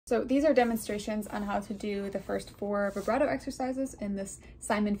So these are demonstrations on how to do the first 4 vibrato exercises in this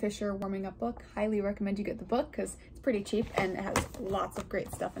Simon Fischer warming up book. Highly recommend you get the book because it's pretty cheap and it has lots of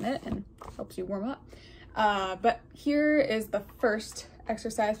great stuff in it and helps you warm up. But here is the first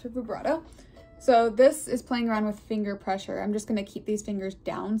exercise for vibrato. So this is playing around with finger pressure. I'm just going to keep these fingers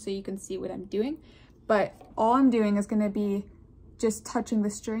down so you can see what I'm doing. But all I'm doing is going to be just touching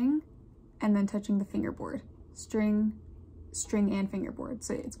the string and then touching the fingerboard. String, string, and fingerboard.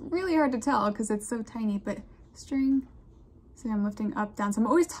 So it's really hard to tell because it's so tiny, but string, see I'm lifting up, down. So I'm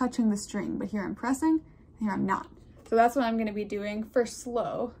always touching the string, but here I'm pressing, and here I'm not. So that's what I'm going to be doing for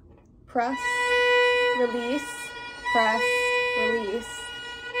slow. Press, release, press, release.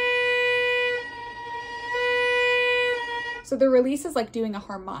 So the release is like doing a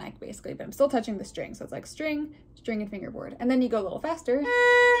harmonic basically, but I'm still touching the string. So it's like string, string, and fingerboard. And then you go a little faster.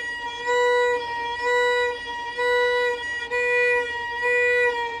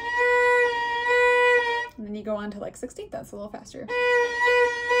 And then you go on to like 16th, that's a little faster.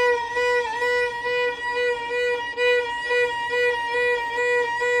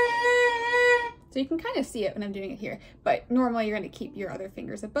 So you can kind of see it when I'm doing it here, but normally you're going to keep your other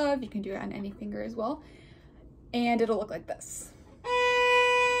fingers above. You can do it on any finger as well. And it'll look like this.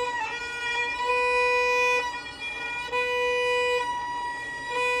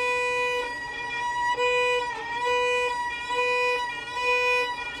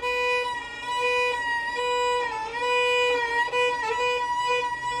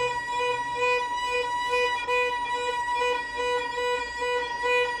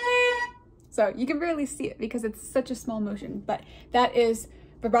 So you can barely see it because it's such a small motion, but that is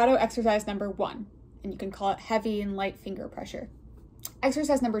vibrato exercise number 1. And you can call it heavy and light finger pressure.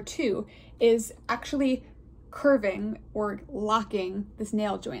 Exercise number 2 is actually curving or locking this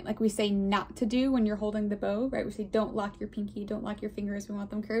nail joint, like we say not to do when you're holding the bow, right? We say don't lock your pinky, don't lock your fingers, we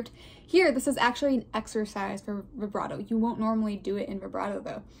want them curved. Here, this is actually an exercise for vibrato. You won't normally do it in vibrato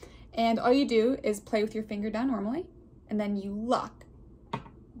though. And all you do is play with your finger down normally, and then you lock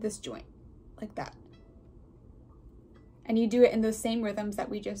this joint like that. And you do it in those same rhythms that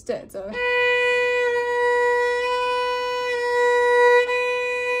we just did. So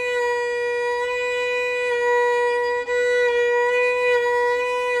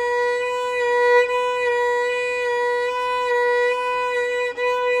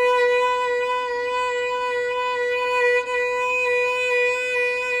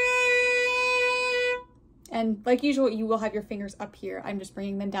and like usual, you will have your fingers up here. I'm just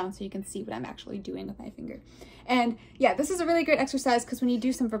bringing them down so you can see what I'm actually doing with my finger. And yeah, this is a really great exercise because when you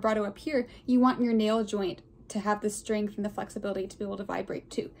do some vibrato up here, you want your nail joint to have the strength and the flexibility to be able to vibrate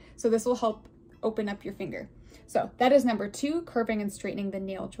too. So this will help open up your finger. So that is number 2, curving and straightening the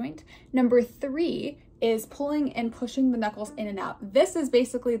nail joint. Number 3 is pulling and pushing the knuckles in and out. This is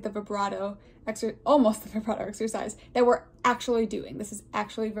basically the vibrato almost the vibrato exercise that we're actually doing. This is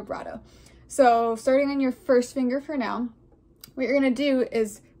actually vibrato. So starting on your first finger for now, what you're gonna do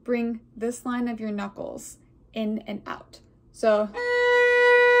is bring this line of your knuckles in and out. So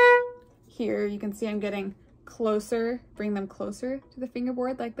here you can see I'm getting closer, bring them closer to the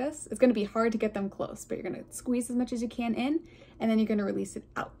fingerboard like this. It's gonna be hard to get them close, but you're gonna squeeze as much as you can in, and then you're gonna release it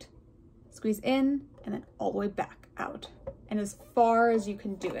out. Squeeze in, and then all the way back out, and as far as you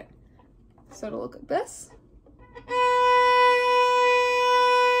can do it. So it'll look like this.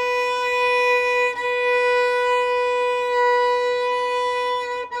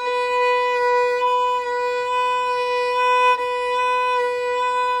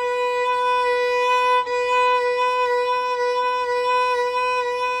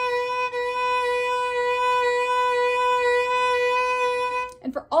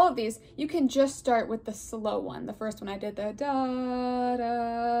 These, you can just start with the slow one. The first one I did the da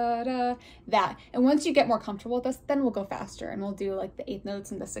da da, that. And once you get more comfortable with this, then we'll go faster and we'll do like the 8th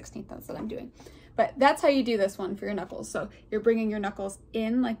notes and the 16th notes that I'm doing. But that's how you do this one for your knuckles. So you're bringing your knuckles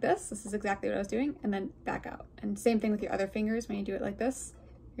in like this. This is exactly what I was doing, and then back out. And same thing with your other fingers. When you do it like this,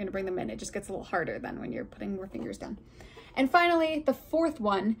 you're gonna bring them in. It just gets a little harder than when you're putting more fingers down. And finally, the 4th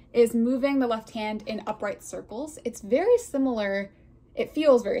one is moving the left hand in upright circles. It's very similar. It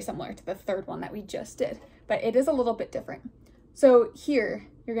feels very similar to the 3rd one that we just did, but it is a little bit different. So here,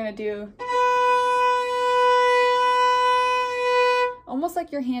 you're gonna do almost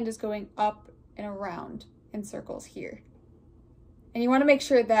like your hand is going up and around in circles here. And you wanna make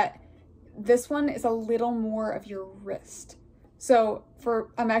sure that this one is a little more of your wrist. So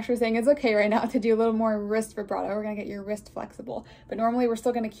I'm actually saying it's okay right now to do a little more wrist vibrato. We're gonna get your wrist flexible, but normally we're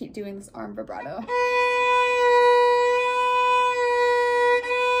still gonna keep doing this arm vibrato.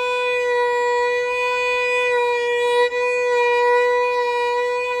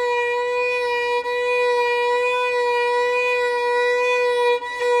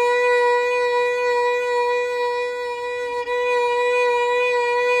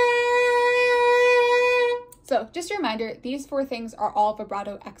 So just a reminder, these 4 things are all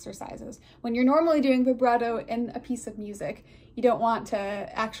vibrato exercises. When you're normally doing vibrato in a piece of music, you don't want to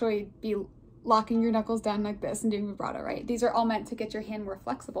actually be locking your knuckles down like this and doing vibrato, right? These are all meant to get your hand more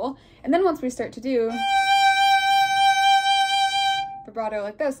flexible. And then once we start to do vibrato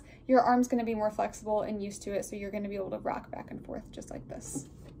like this, your arm's going to be more flexible and used to it, so you're going to be able to rock back and forth just like this.